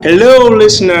Hello,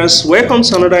 listeners. Welcome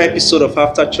to another episode of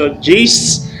After Church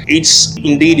Gist. It's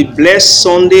indeed a blessed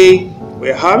Sunday.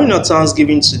 We're having a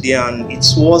Thanksgiving today, and it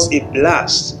was a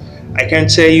blast. I can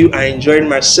tell you, I enjoyed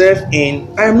myself,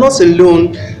 and I am not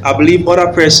alone. I believe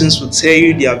other persons will tell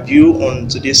you their view on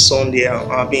today's Sunday.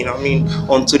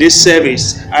 On today's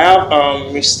service. I have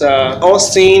Mr.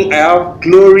 Austin, I have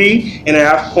Glory, and I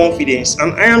have Confidence,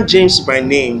 and I am James by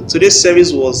name. Today's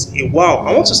service was a wow.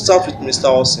 I want to start with Mr.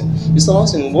 Austin. Mr.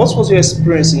 Austin, what was your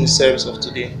experience in the service of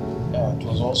today? It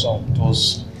was awesome. It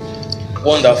was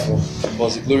wonderful. It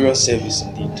was a glorious service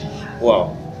indeed.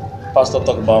 Wow. Pastor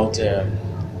talked about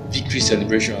victory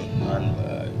celebration, and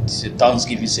it's a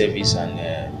Thanksgiving service, and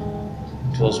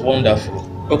it was wonderful.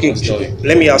 Okay,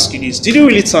 let me ask you this. Did you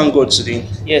really thank God today?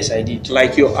 Yes, I did.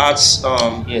 Like your hearts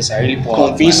Yes, I really poured out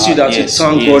convinced my you that heart. you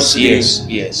thank God today?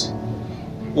 Yes.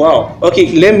 Wow.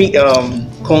 Okay, let me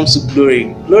come to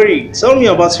Glory. Glory, tell me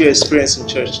about your experience in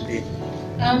church today.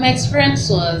 My experience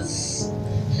was,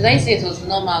 should I say it was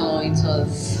normal or it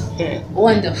was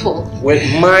wonderful?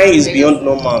 Well, mine is beyond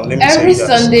normal. Let me tell Every you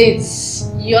that. Sunday,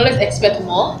 you always expect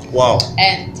more. Wow.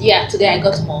 And yeah, today I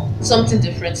got more. Something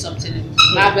different, something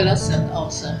marvelous and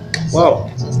awesome.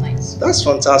 Wow. It was nice. That's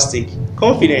fantastic.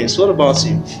 Confidence, what about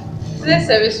you? Today's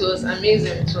service was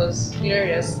amazing. It was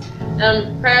glorious.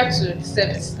 Prior to the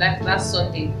service, like last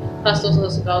Sunday, Pastor told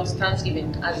us about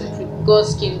Thanksgiving as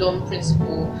God's kingdom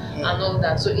principle and all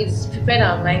that. So it's prepared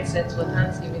our mindset for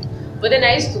Thanksgiving. But then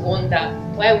I used to wonder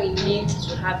why we need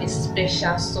to have a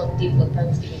special Sunday for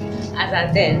Thanksgiving. As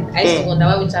at then, I used to wonder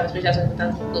why we need to have a special Sunday for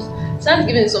Thanksgiving, because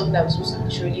Thanksgiving is something that we're supposed to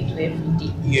literally do every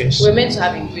day. Yes. We're meant to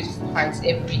have a grateful heart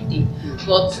every day.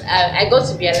 But I got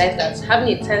to realize that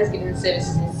having a Thanksgiving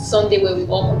service is Sunday where we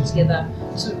all come together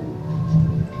to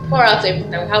pour out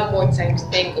everything, and we have more time to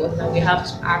thank God than we have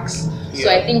to ask. So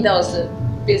I think that was the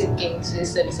basic thing to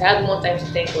this service. I had more time to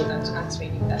thank God than to ask for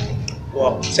anything that day.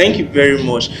 Wow, thank you very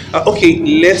much. Okay,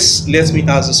 let me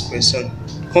ask this question.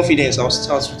 Confidence, I'll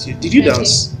start with you. Did you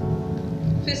dance?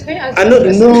 Please, can you ask I know, me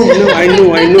a question? I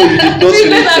know you did not Please, really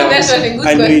let's ask dance. that question. Good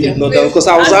I know you did question. not dance because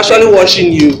I was Please, ask actually me.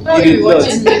 watching you. Oh, You you did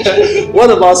watching not. What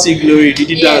about you, Glory? Did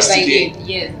you Yes, dance I today? did.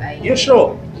 Yes, I did. Yeah,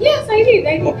 sure. Yes, I did.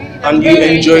 I did. And you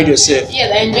enjoyed yourself.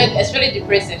 Yes, I enjoyed, especially the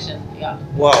praise section. Yeah.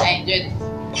 Wow. I enjoyed it.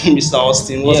 Mr.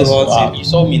 Austin, what Yes, about you? you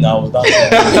saw me now. I was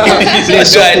dancing.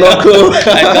 Let's I just not go.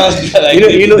 danced like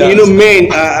You know, men.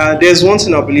 There's one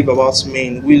thing I believe about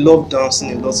men. We love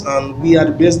dancing a lot, and we are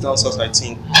the best dancers, I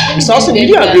think. Mr. Austin, did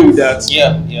you agree with that?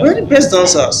 Yeah. We're the best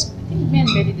dancers. I think men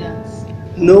really dance.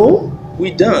 No,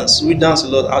 we dance. We dance a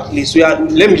lot. At least we are.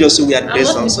 Let me just say we are the I'm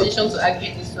best not in dancers. position to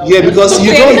argue this. Yeah, because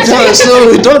you don't dance, so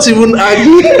we don't even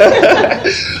argue.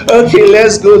 Okay,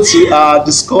 let's go to our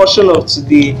discussion of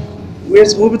today.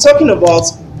 We'll be talking about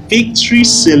victory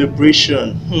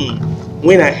celebration.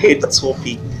 When I heard the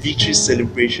topic, victory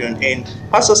celebration, and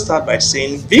Pastor start by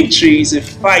saying victory is a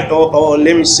fight, or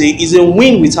let me say, is a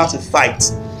win without a fight.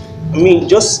 I mean,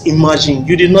 just imagine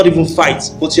you did not even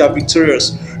fight, but you are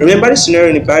victorious. Remember the scenario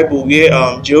in the Bible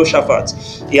where Jehoshaphat,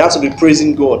 he had to be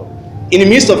praising God. In the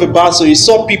midst of a battle, he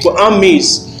saw people,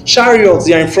 armies, chariots,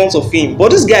 they are in front of him.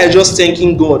 But this guy is just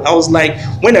thanking God. I was like,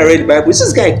 when I read the Bible, is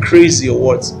this guy crazy or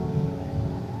what?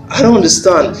 I don't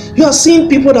understand. You are seeing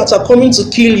people that are coming to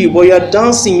kill you, but you are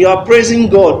dancing, you are praising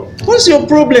God. What's your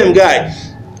problem, guy?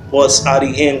 But at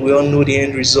the end, we all know the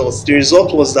end result. The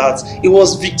result was that it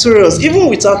was victorious, even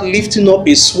without lifting up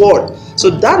a sword. So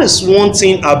that is one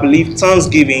thing I believe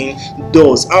Thanksgiving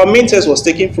does. Our main text was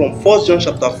taken from 1 John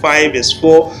chapter 5, verse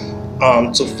 4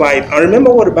 to 5. And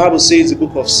remember what the Bible says in the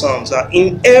book of Psalms, that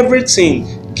in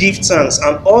everything give thanks,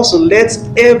 and also let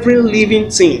every living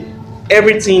thing,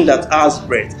 everything that has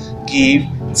breath, give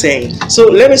thanks. So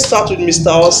let me start with Mr.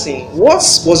 Austin. What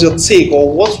was your take,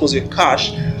 or what was your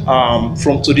catch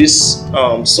from today's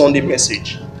Sunday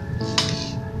message?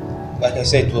 Like I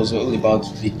said, it was all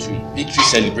about victory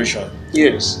celebration.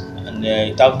 Yes. And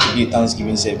it happened to be a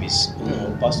Thanksgiving service.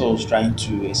 Pastor was trying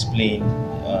to explain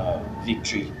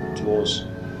victory to us,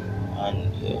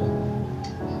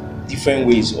 and different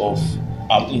ways of,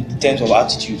 in terms of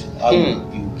attitude, how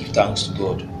you give thanks to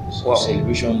God. So Wow.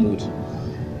 celebration mode.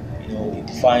 We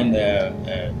defined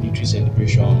victory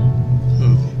celebration,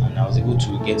 and I was able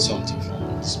to get something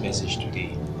from this message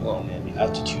today. Wow. And the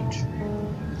attitude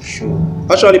show.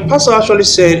 Actually, Pastor actually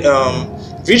said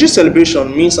victory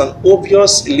celebration means an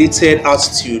obvious elated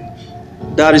attitude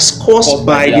that is caused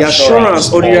by the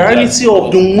assurance or the reality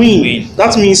of the win.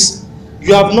 That means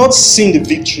you have not seen the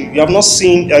victory. You have not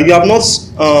seen. You are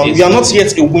not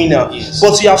yet a winner, Yes.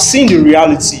 but you have seen the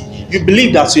reality. you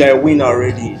believe that you are a winner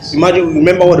already. Imagine,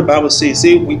 remember what the Bible says.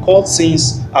 Say we call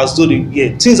things as though they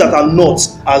were, things that are not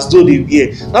as though they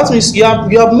were. That means you have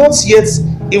not yet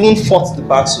even fought the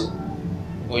battle.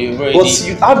 But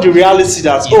you have the reality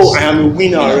that, yes, I am a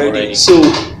winner already. So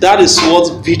that is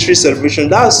what victory celebration.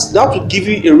 That will give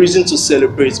you a reason to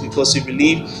celebrate, because you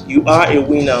believe you are a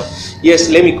winner. Yes,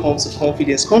 let me come to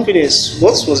confidence. Confidence,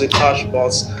 what was the catch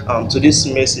about to this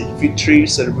message, victory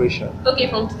celebration? Okay,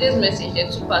 from today's message, there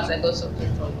are two parts I got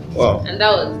something from. Wow. And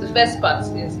that was the first part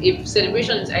is, if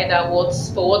celebration is either what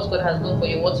God has done for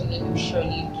you, what you need to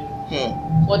surely do.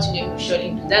 What you need to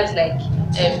surely do. That's like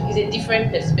it's a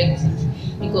different perspective.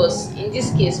 Because in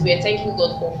this case, we are thanking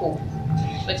God for hope.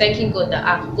 We're thanking God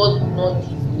that God will not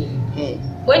leave me.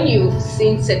 When you've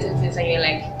seen certain things and you're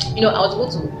like, I was able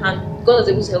to God was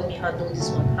able to help me handle this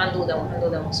one, handle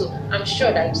that one. So I'm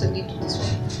sure that you certainly do this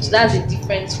one. So that's a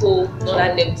different whole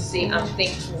another level to say I'm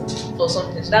thankful for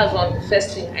something. So that's one of the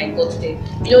first thing I got there.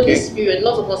 This period, a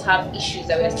lot of us have issues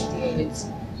that we are still dealing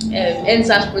with.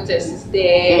 NSAS protest is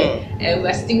there, and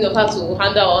we're thinking of how to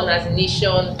handle on as a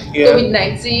nation.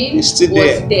 COVID-19 was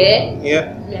there.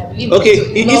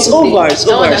 It's over. It's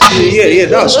over.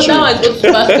 That's true. That one is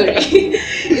not story.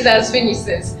 It has finished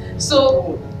sense.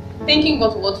 So, thanking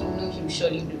God for what we know He will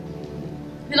surely do.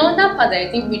 On that part,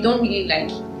 I think we don't really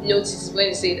notice when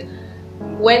you say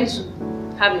when to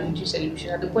have a victory celebration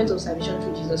at the point of salvation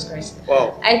through Jesus Christ.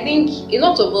 Wow. I think a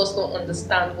lot of us don't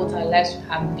understand what our lives would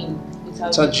have been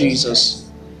without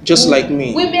Jesus. Just like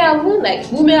me. We may have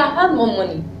had more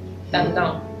money than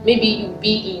now. Maybe you'll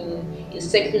be in a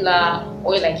secular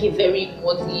or a very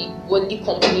worldly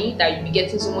company that you'll be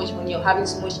getting so much money or having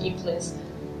so much influence.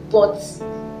 But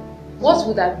what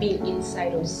would have been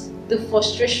inside us? The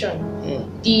frustration,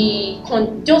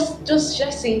 just should I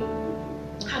say,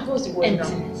 what's the word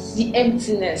emptiness. Now? The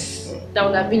emptiness that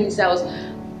would have been inside us.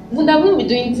 Would have been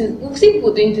doing things. We see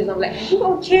people doing things. I'm like,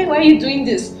 okay, why are you doing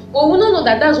this? But we don't know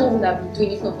that that's what we would have been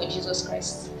doing if not for Jesus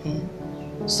Christ.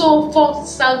 So for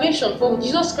salvation, for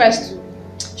Jesus Christ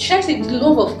to, should I say, the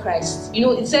love of Christ?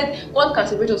 It said, God can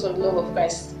separate us from the love of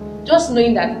Christ. Just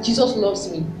knowing that Jesus loves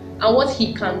me and what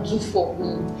He can do for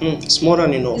me. It's more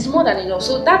than enough. It's more than enough.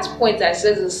 So that point that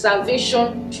says the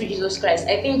salvation through Jesus Christ,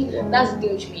 I think that's the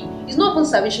thing which it's not even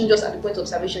salvation just at the point of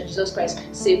salvation, Jesus Christ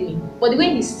saved me. But the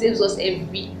way He saves us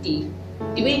every day,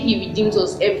 the way He redeems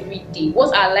us every day,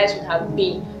 what our lives would have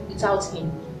been without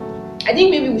Him. I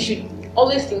think maybe we should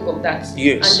always think of that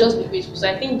and just be grateful. So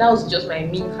I think that was just my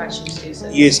main catch this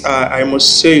day. Yes, I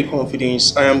must say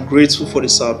confidence. I am grateful for the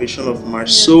salvation of my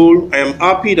soul. I am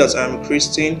happy that I am a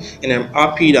Christian, and I'm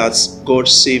happy that God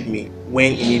saved me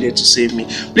when He needed to save me.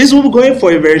 Please, we'll be going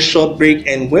for a very short break,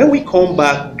 and when we come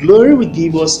back, Glory will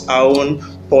give us our own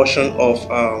portion of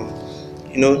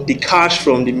the cash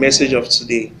from the message of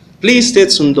today. Please stay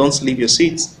tuned, don't leave your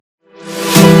seats.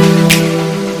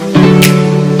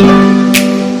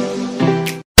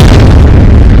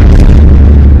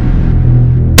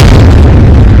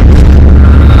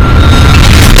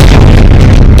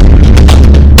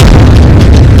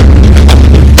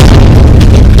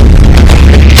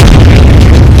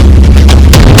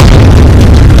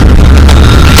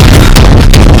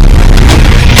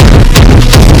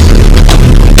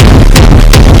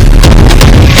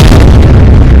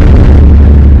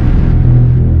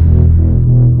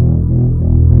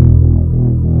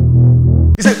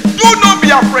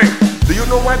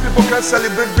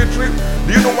 Celebrate victory.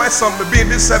 Do you know why some may be in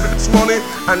this service this morning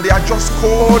and they are just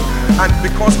cold? And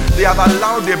because they have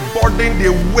allowed the burden,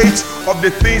 the weight of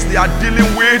the things they are dealing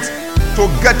with to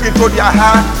get into their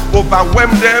heart,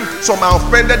 overwhelm them. Some are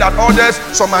offended at others,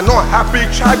 some are not happy.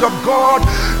 Child of God,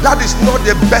 that is not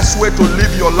the best way to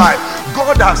live your life.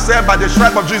 God has said, by the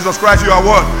stripe of Jesus Christ, you are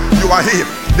what? You are healed.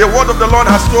 The word of the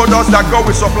Lord has told us that God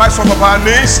will supply some of our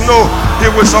needs. No, He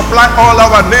will supply all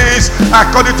our needs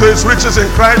according to His riches in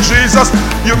Christ Jesus.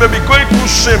 You may be going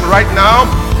through shame right now.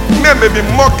 They may be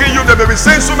mocking you. They may be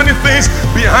saying so many things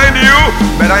behind you.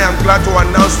 But I am glad to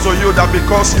announce to you that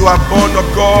because you are born of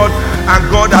God, and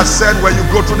God has said, when you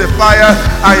go through the fire,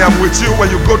 I am with you.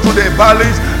 When you go through the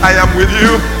valleys, I am with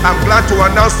you. I'm glad to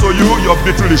announce to you, your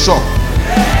victory is sure.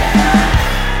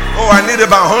 Oh, I need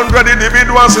about 100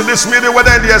 individuals in this meeting, whether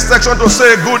in the section, to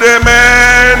say good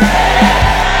amen.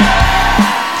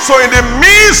 So in the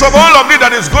midst of all of it that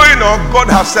is going on,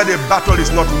 God has said the battle is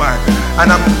not mine.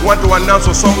 And I want to announce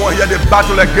to someone here, the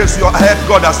battle against your head,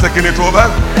 God has taken it over.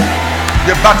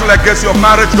 The battle against your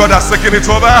marriage, God has taken it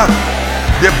over.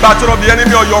 The battle of the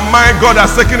enemy on your mind, God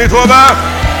has taken it over.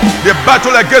 The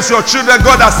battle against your children,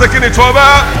 God has taken it over.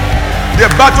 The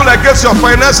battle against your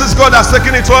finances, God has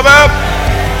taken it over.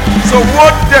 So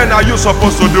what then are you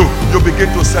supposed to do? You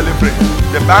begin to celebrate.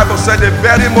 The Bible said the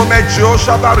very moment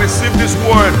Jehoshaphat received this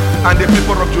word and the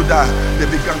people of Judah, they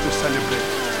began to celebrate.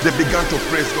 They began to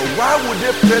praise God. Why would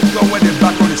they praise God when the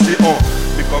battle is still on?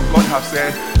 Because God has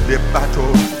said the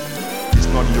battle is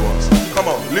not yours. Come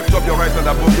on, lift up your right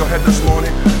hand above your head this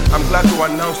morning. I'm glad to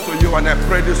announce to you, and I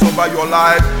pray this over your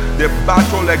life, the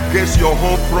battle against your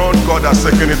home front, God has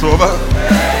taken it over.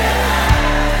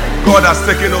 God has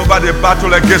taken over the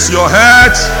battle against your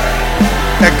head,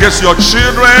 against your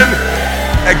children,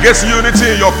 against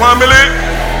unity in your family,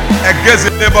 against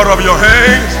the neighbor of your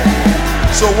hands.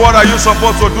 So what are you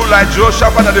supposed to do like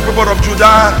Jehoshaphat and the people of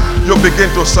Judah? You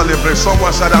begin to celebrate.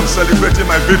 Someone said, I'm celebrating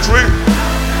my victory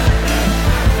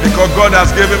because God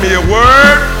has given me a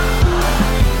word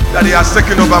that he has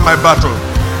taken over my battle.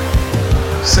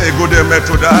 Say good amen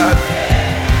to that.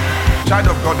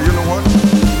 Child of God, do you know what?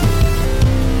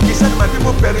 He said, my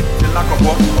people perish the lack of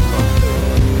what? Of God.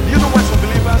 Do you know why some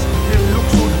believers, they look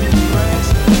so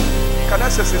depressed? Can I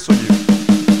say this to you?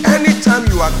 Anytime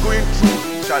you are going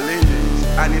through challenges,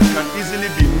 and it can easily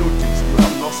be noticed, you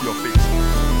have lost your faith.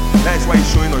 That is why it's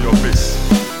showing on your face.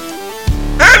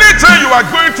 Anytime you are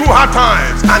going through hard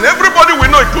times, and everybody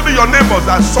will know, including your neighbors,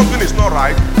 that something is not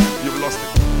right, you've lost it.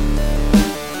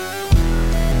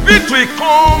 Victory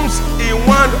comes in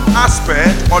one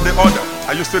aspect or the other.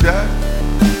 Are you still there?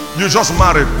 You just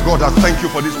married. God, I thank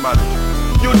you for this marriage.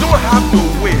 You don't have to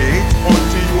wait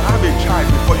until you have a child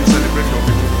before you celebrate your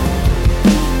victory.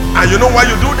 And you know why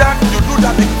you do that? You do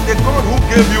that because the God who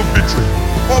gave you victory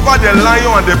over the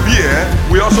lion and the bear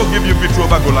will also give you victory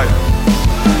over Goliath.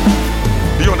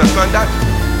 Do you understand that?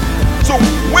 So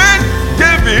when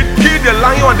David killed the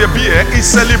lion and the bear, he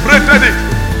celebrated it.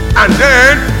 And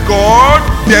then God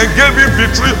then gave him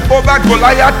victory over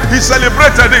Goliath. He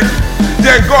celebrated it.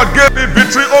 Then God gave him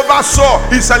victory over Saul.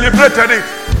 He celebrated it.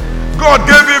 God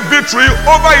gave him victory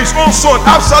over his own son,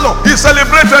 Absalom. He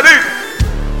celebrated it.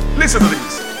 Listen to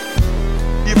this.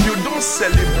 If you don't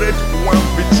celebrate one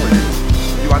victory,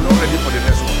 you are not ready for the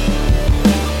next one.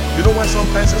 You know why some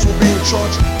persons will be in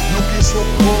church looking so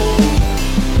cold,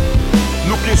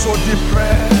 looking so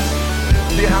depressed?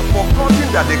 They have forgotten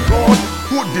that the God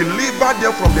who delivered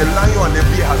them from the lion and the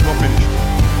bear has not finished.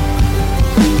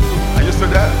 Are you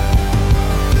still there?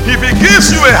 If he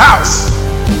gives you a house,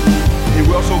 he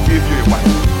will also give you a wife.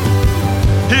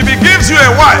 If he gives you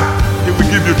a wife, he will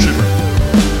give you children.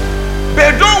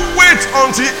 But don't wait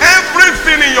until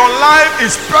everything in your life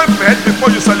is perfect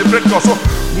before you celebrate God. So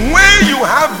when you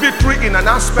have victory in an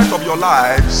aspect of your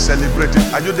life, celebrate it.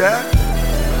 Are you there?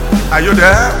 Are you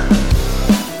there?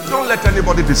 Don't let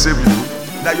anybody deceive you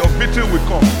that your victory will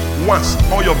come once,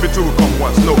 or your victory will come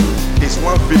once. No, it's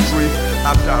one victory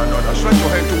after another. Stretch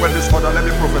your hand toward this order. Let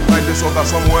me prophesy this over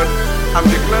someone. I'm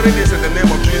declaring this in the name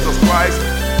of Jesus Christ.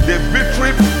 The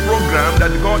victory program that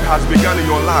God has begun in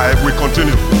your life will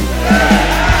continue.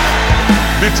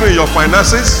 Victory in your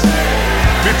finances,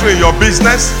 victory in your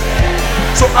business.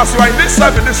 So as you are in this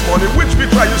service this morning, which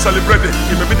victory are you celebrating?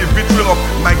 It may be the victory of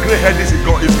my gray head is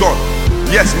gone.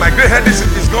 Yes, my gray head is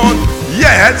gone.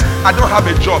 Yet I don't have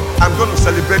a job. I'm going to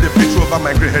celebrate the victory over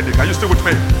my gray headache. Are you still with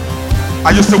me?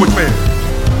 Are you still with me?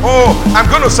 Oh, I'm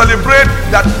going to celebrate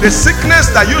that the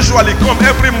sickness that usually comes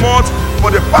every month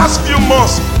for the past few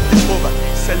months is over.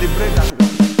 Celebrate that one.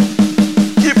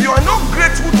 If you are not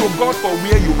grateful to God for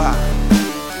where you are,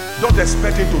 don't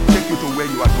expect Him to take you to where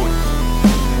you are going.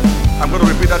 I'm going to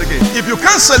repeat that again. If you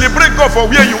can't celebrate God for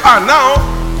where you are now,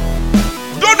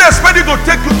 don't expect Him to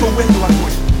take you to where you are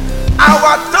going.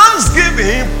 Our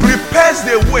thanksgiving prepares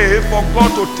the way for God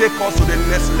to take us to the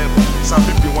next level. Psalm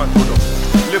 51 told us.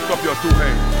 Lift up your two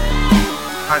hands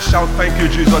and shout, thank you,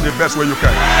 Jesus, the best way you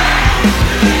can.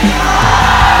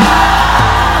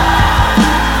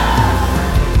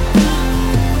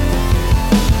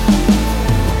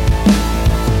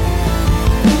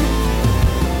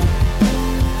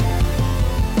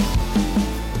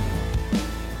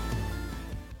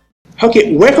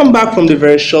 Okay, welcome back from the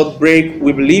very short break.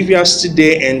 We believe you are still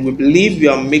there and we believe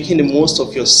you are making the most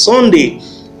of your Sunday.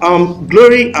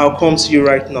 Glory, I'll come to you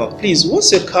right now. Please,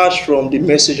 what's your catch from the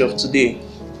message of today?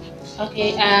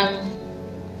 Okay,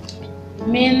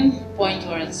 main point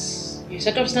was your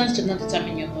circumstance should not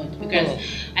determine your mood, because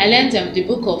I learned the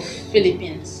book of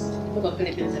Philippians,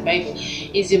 the Bible,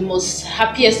 is the most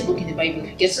happiest book in the Bible if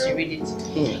you get to read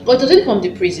it. But it was from the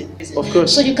prison. Of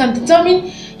course. So you can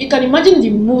imagine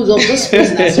the mood of those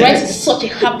prisoners, right? It's such a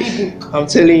happy book. I'm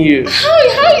telling you.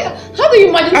 How do you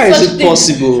imagine How such is it things?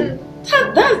 possible?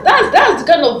 That's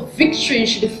the kind of victory you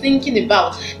should be thinking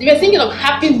about. They were thinking of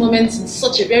happy moments in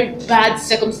such a very bad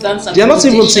circumstance. And They are not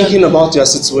even condition. thinking about their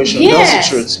situation. Yes. That's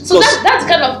the truth. So that's the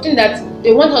kind of thing that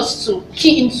they want us to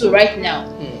key into right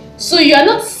now. So you are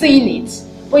not saying it,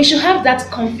 but you should have that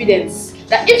confidence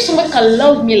that if someone can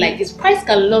love me like this, Christ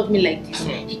can love me like this,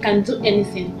 he can do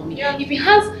anything for me. Yeah. If he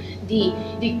has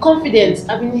the confidence,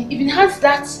 I mean, if he has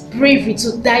that bravery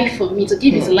to die for me, to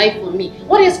give his life for me,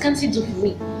 what else can he do for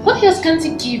me? What else can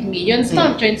he give me? You understand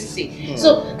what I'm trying to say?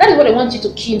 So that is what I want you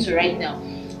to key into right now.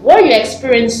 What you're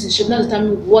experiencing should not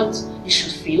determine what you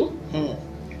should feel,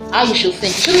 how you should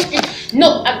think.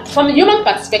 No, from a human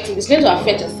perspective, it's going to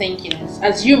affect your thinking.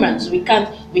 As humans, we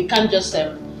can't just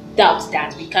doubt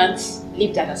that. We can't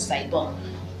leave that aside. But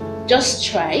just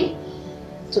try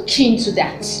to key into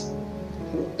that.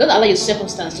 Don't allow your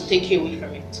circumstance to take you away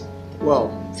from it.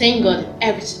 Wow. Thank God in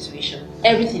every situation,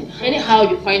 everything, anyhow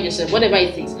you find yourself, whatever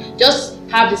it is, just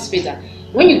have this faith that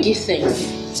when you give thanks,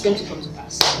 it's going to come to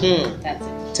pass. That's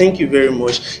it. Thank you very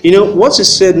much. You know, what you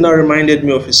said now reminded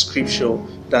me of a scripture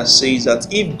that says that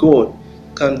if God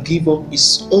can give up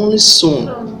his only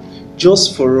son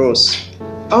just for us,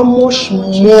 how much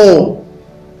more?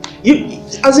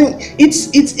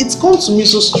 It's come to me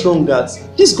so strong that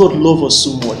this God loves us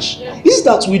so much. Is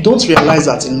that we don't realize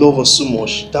that he loves us so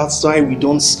much. That's why we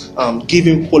don't give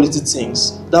him quality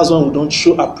things. That's why we don't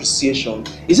show appreciation.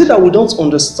 Is it that we don't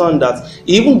understand that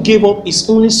he even gave up his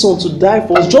only son to die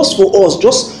for us, just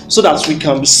so that we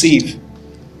can be saved?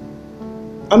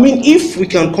 I mean, if we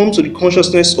can come to the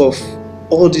consciousness of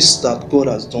all this that God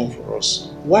has done for us,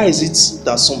 why is it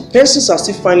that some persons are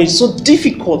still finding it so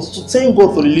difficult to thank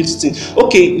God for the little things?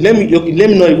 Okay, let me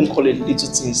not even call it little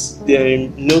things.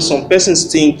 Some persons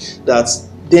think that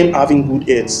them having good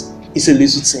health is a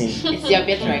little thing. It's their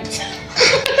birthright.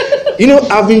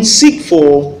 I've been sick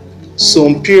for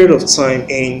some period of time,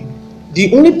 and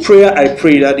the only prayer I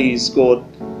pray that is, God,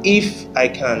 if I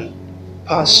can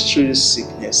pass through this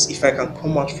sickness, if I can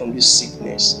come out from this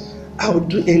sickness, I will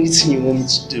do anything you want me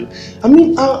to do. I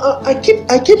mean, I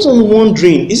kept on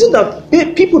wondering, is it that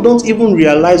people don't even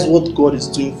realize what God is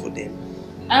doing for them?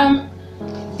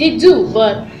 They do,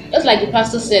 but just like the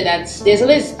pastor said, that there's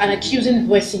always an accusing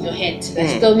voice in your head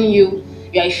that's telling you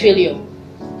are a failure.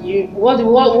 What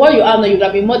you are now, you would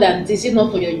have been more than this if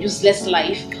not for your useless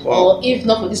life, or if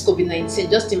not for this COVID-19.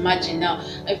 Just imagine now.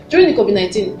 During the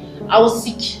COVID-19, I was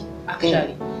sick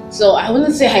actually, so I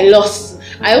wouldn't say I lost.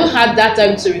 I haven't had that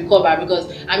time to recover because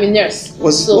I'm a nurse.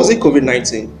 Was it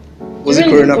COVID-19? Was it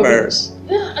coronavirus?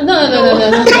 No.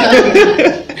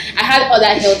 I had other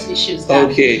health issues.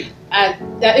 Okay.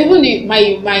 That even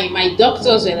my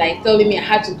doctors were like telling me I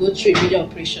had to go through a major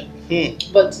operation.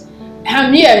 But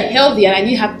I'm here healthy and I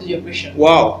didn't have to do the operation.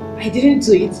 Wow. I didn't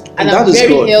do it, and that I'm is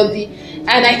very good. healthy,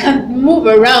 and I can move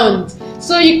around.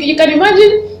 So you can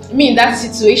imagine me in that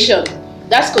situation.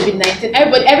 That's COVID-19.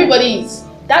 Everybody is.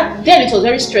 Then it was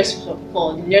very stressful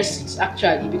for the nurses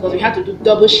actually, because we had to do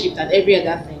double shift and every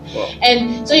other thing. Wow.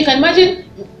 And so you can imagine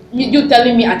you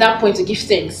telling me at that point to give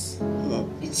thanks.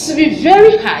 It's to be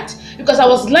very hard because I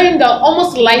was lying down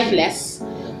almost lifeless.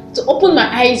 To open my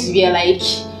eyes, we are like,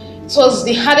 it was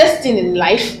the hardest thing in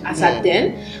life as at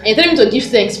then. And you're telling me to give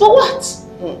thanks for what?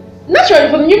 Naturally,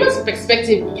 from a human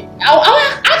perspective, I'll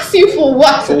ask you for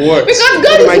what? For what? Because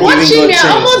God is watching me.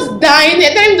 I'm almost dying.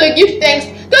 You're telling me to give thanks.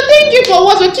 So thank you for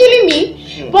what? For killing me.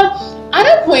 But at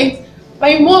that point,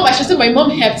 I should say my mom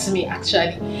helped me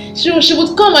actually. She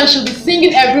would come and she would be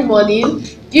singing every morning,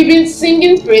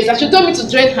 singing praise, and she told me to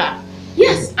join her.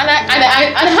 Yes, and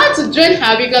I had to join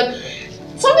her because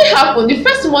something happened. The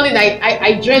first morning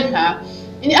I joined her.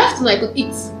 In the afternoon I could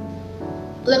eat.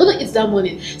 Because I couldn't eat that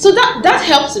morning. So that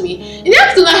helped me. In the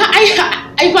afternoon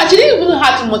I actually didn't even know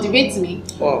how to motivate me.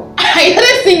 Wow. I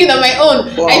started singing on my own.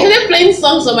 Wow. I started playing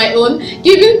songs on my own,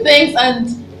 giving thanks, and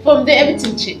from there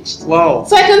everything changed. Wow.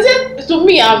 So I can say to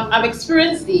me, I've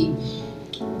experienced the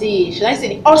should I say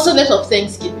the awesomeness of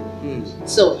Thanksgiving.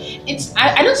 So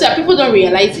I don't say that people don't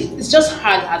realize it. It's just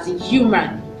hard as a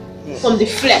human from the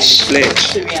flesh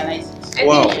to realize it.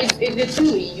 I think it's the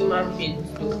thing with human beings.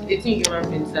 The thing with human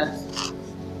beings that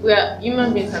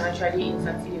human beings are naturally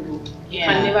insatiable.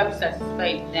 Can never be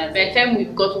satisfied. By the time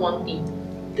we've got one thing,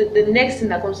 the next thing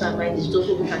that comes to our mind is just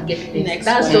what we can get next.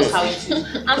 That's just how it is.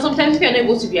 And sometimes we are not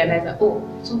able to realize that,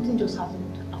 something just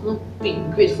happened. I've not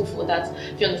been grateful for that.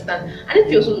 If you understand. And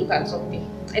if you also look at something,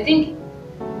 I think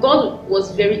God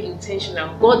was very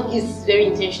intentional. God is very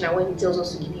intentional when He tells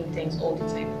us to give Him thanks all the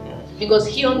time. Because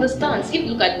He understands. If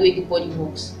you look at the way the body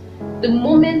works, the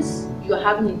moments you are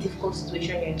having a difficult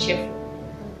situation, you're cheerful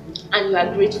and you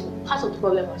are grateful, part of the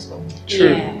problem has come.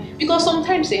 True. Because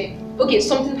sometimes okay,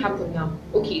 something happened now.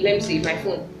 Okay, let me say my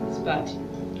phone is bad.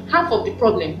 Half of the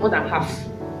problem, more than half,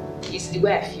 is the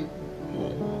way I feel.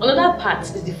 Another part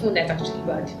is the phone that's actually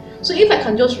bad. So if I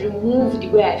can just remove the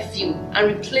way I feel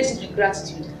and replace it with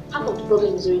gratitude, half of the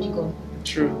problem is already gone.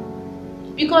 True.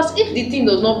 Because if the thing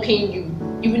does not pain you,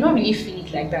 you will not really feel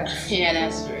it like that. Yeah,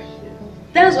 that's true.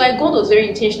 That's why God was very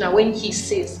intentional when He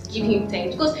says, give Him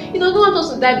thanks. Because He doesn't want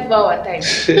us to die before our time.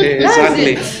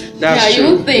 Exactly. That's yeah, true.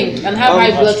 you would think and have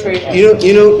high blood pressure.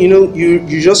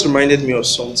 You just reminded me of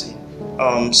something.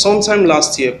 Sometime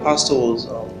last year, Pastor was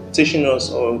teaching us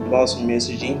about some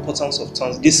message, the importance of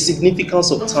Thanksgiving, the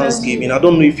significance of Thanksgiving. I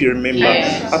don't know if you remember.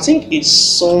 Yes. I think it's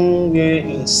somewhere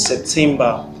in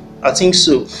September. I think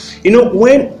so.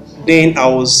 When then I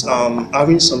was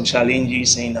having some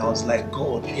challenges and I was like,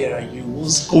 God, where are you?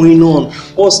 What's going on?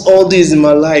 What's all this in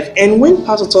my life? And when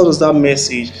Pastor told us that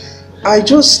message,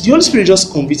 the Holy Spirit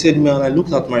just convicted me and I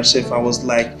looked at myself. I was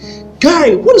like,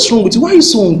 guy, what is wrong with you? Why are you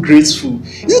so ungrateful?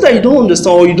 Is it that you don't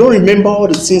understand or you don't remember all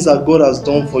the things that God has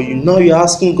done for you? Now you're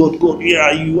asking God, where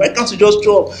are you? Why can't you just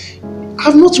drop?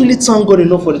 I've not really thanked God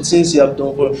enough for the things you have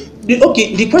done for me.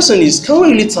 The question is, can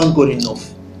we really thank God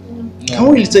enough? No. Can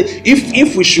we really say,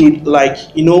 if we should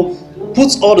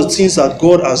put all the things that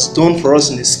God has done for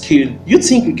us in a scale, you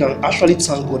think we can actually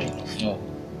thank God enough?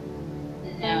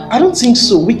 No. I don't think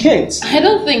so. We can't. I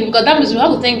don't think, because that means we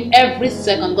have to thank every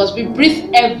second, because we breathe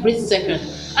every second.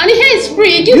 And the hair is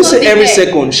free. It gives You us say the every hair.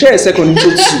 second. Share a second into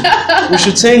two. We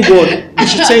should thank God. We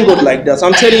should thank God like that.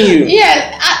 I'm telling you.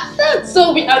 Yeah,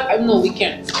 so no, we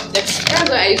can't. That's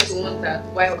why I used to want that.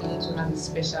 Why we need to have a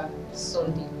special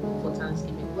Sunday for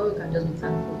Thanksgiving, where we can just be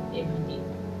thankful every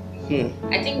day.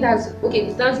 I think that's okay.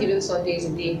 The Thanksgiving Sunday is a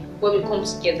day where we come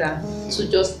together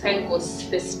to just thank God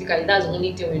specifically. That's the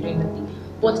only thing we're doing that day.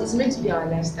 But it's meant to be our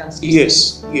lifestyle.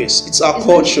 Yes, it's our it's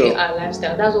culture. Meant to be our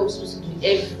lifestyle. That's what we're supposed to do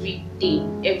every day,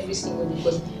 every single day.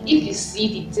 Because if you see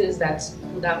the things that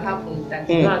would have happened that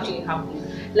did not actually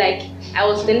happen, like I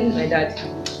was telling my dad,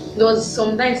 there was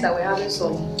some nights that we're having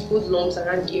some good lumps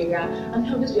around the area, and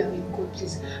I'll just be having God,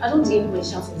 please. I don't hear anybody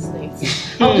shouting this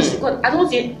night. I'll just God, I don't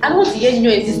want to hear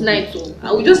noise this night. So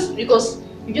I will just, because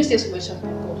you just hear so much shouting,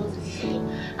 God, what's this?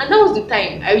 And that was the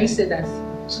time I really said that.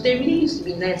 So there really used to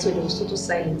be nights when there was total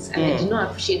silence, and I did not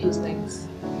appreciate those nights.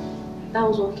 That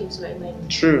was what came to my mind.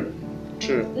 True.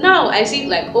 Now I see it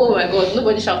like, oh my God,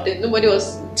 nobody shouted, nobody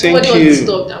was Thank you.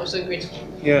 disturbed. I'm so grateful.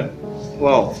 Yeah.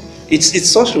 Wow. It's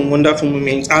such a wonderful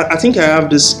moment. I think I have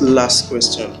this last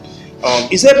question.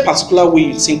 Is there a particular way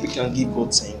you think we can give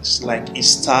God thanks? Like a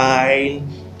style?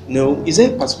 No. Is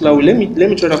there a particular way? Let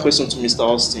me try that question to Mr.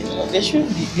 Austin. There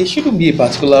shouldn't be a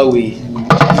particular way.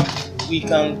 We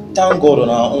can thank God on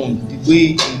our own, the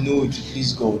way you know it to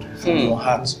please God from your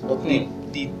heart. But the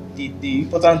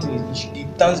important thing is the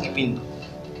thanksgiving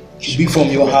should be from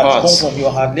your heart, come from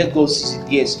your heart. Let God see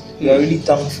it. Yes, you are really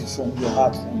thankful from your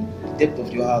heart, from the depth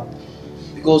of your heart.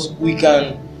 Because we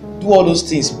can do all those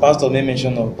things Pastor may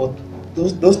mention of, but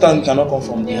those things cannot come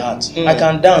from the heart. I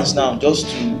can dance now just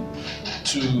to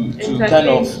kind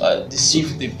of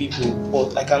deceive the people,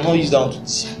 but I cannot use that to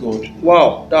deceive God.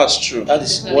 Wow, that's true. That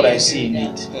is what I see in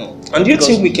it. And do you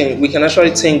think we can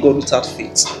actually thank God without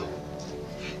faith?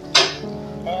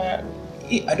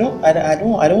 I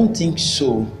don't think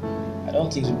so. I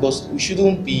don't think so, because we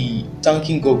shouldn't be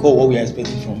thanking God for what we are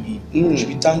expecting from Him. We should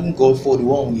be thanking God for the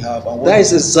one we have. And that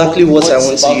is exactly what I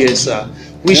want to hear, sir.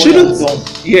 We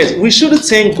shouldn't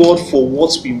thank God for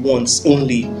what we want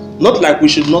only. Not like we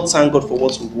should not thank God for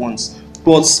what we want,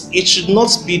 but it should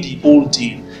not be the whole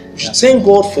deal. We should thank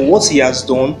God for what He has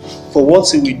done, for what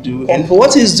He will do, and for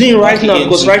what He's doing right now,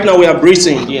 because right now we are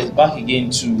breathing. Yes, back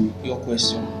again to your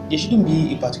question. There shouldn't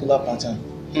be a particular pattern,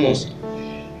 because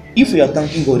if we are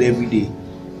thanking God every day,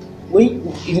 when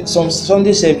in some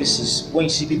Sunday services, when you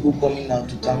see people coming out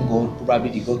to thank God, probably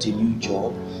they got a new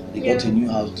job, they got a new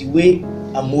house, the way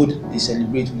and mode they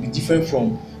celebrate will be different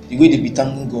from the way they be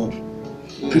thanking God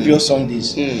previous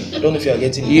Sundays. I don't know if you are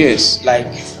getting it. Yes.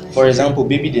 Like, for example,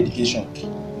 baby dedication.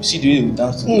 You see the way we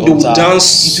dance to the altar.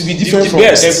 It will be different from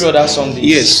every other Sunday.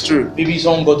 Yes, true. Maybe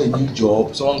someone got a new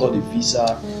job, someone got a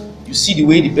visa. You see the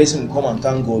way the person will come and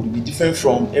thank God will be different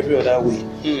from every other way.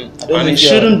 And it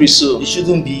shouldn't be so. It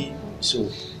shouldn't be so.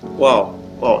 Wow.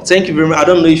 Thank you very much. I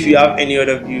don't know if you have any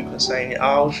other view concerning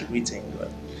how should we thank God.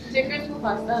 With a grateful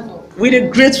heart, that's all. With a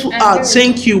grateful heart,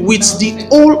 thank you with the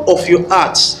whole of your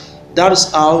heart. That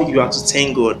is how you have to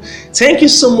thank God. Thank you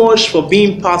so much for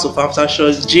being part of After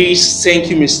Church. Jace, thank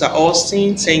you, Mr.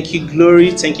 Austin. Thank you,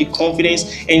 Glory. Thank you,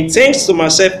 Confidence. And thanks to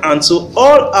myself and to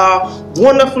all our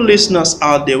wonderful listeners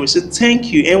out there. We say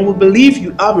thank you, and we believe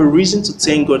you have a reason to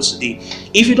thank God today.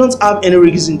 If you don't have any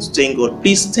reason to thank God,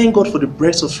 please thank God for the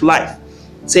breath of life.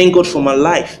 Thank God for my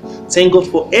life. Thank God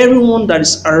for everyone that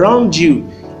is around you.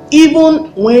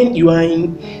 Even when you are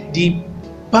in the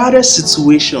baddest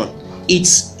situation,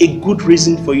 it's a good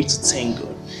reason for you to thank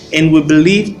God. And we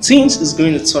believe things is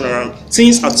going to turn around.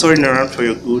 Things are turning around for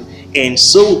your good. And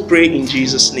so we pray in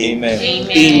Jesus' name.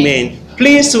 Amen. Amen.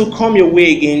 Please to come your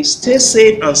way again. Stay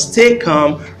safe and stay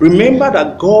calm. Remember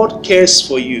that God cares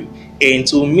for you. And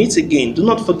to meet again, do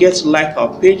not forget to like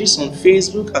our pages on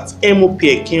Facebook at MOP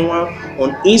Ekenwa,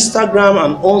 on Instagram,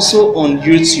 and also on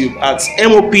YouTube at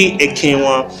MOP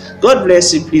Ekenwa. God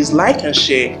bless you. Please like and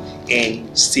share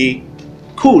and stay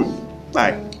cool.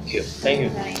 Bye. Thank you.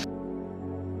 Bye.